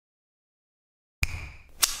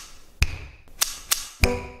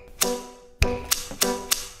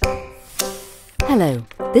Hello,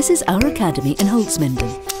 this is our academy in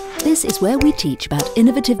Holzminden. This is where we teach about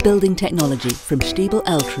innovative building technology from Stiebel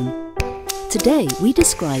Eltern. Today we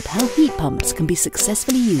describe how heat pumps can be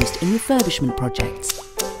successfully used in refurbishment projects.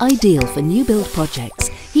 Ideal for new build projects,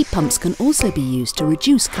 heat pumps can also be used to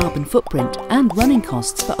reduce carbon footprint and running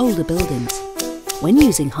costs for older buildings. When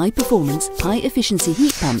using high-performance, high-efficiency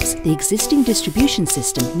heat pumps, the existing distribution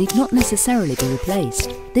system need not necessarily be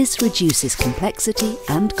replaced. This reduces complexity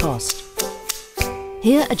and cost.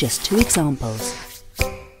 Here are just two examples.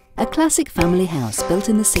 A classic family house built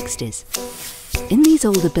in the 60s. In these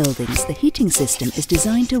older buildings, the heating system is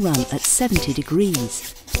designed to run at 70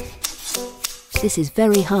 degrees. This is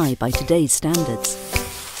very high by today's standards.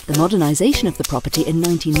 The modernisation of the property in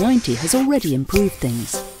 1990 has already improved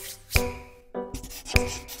things.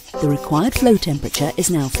 The required flow temperature is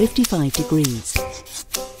now 55 degrees.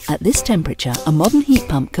 At this temperature, a modern heat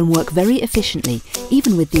pump can work very efficiently,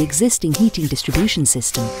 even with the existing heating distribution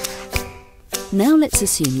system. Now let's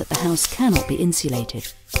assume that the house cannot be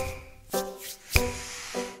insulated.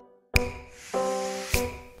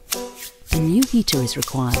 A new heater is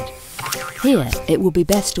required. Here, it will be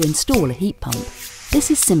best to install a heat pump.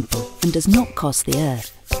 This is simple and does not cost the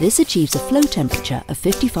earth. This achieves a flow temperature of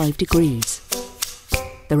 55 degrees.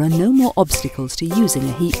 There are no more obstacles to using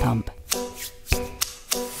a heat pump.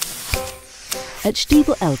 At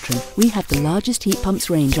Stiebel Eltern, we have the largest heat pumps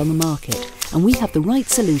range on the market, and we have the right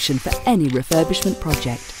solution for any refurbishment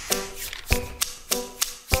project.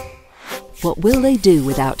 What will they do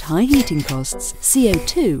without high heating costs,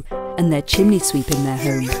 CO2, and their chimney sweep in their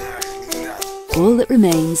home? All that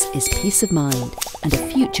remains is peace of mind and a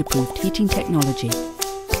future-proofed heating technology.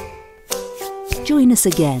 Join us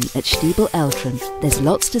again at Stiebel Eltern. There's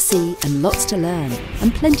lots to see and lots to learn,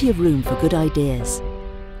 and plenty of room for good ideas.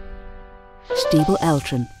 Stiebel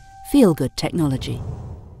Eltern. Feel good technology.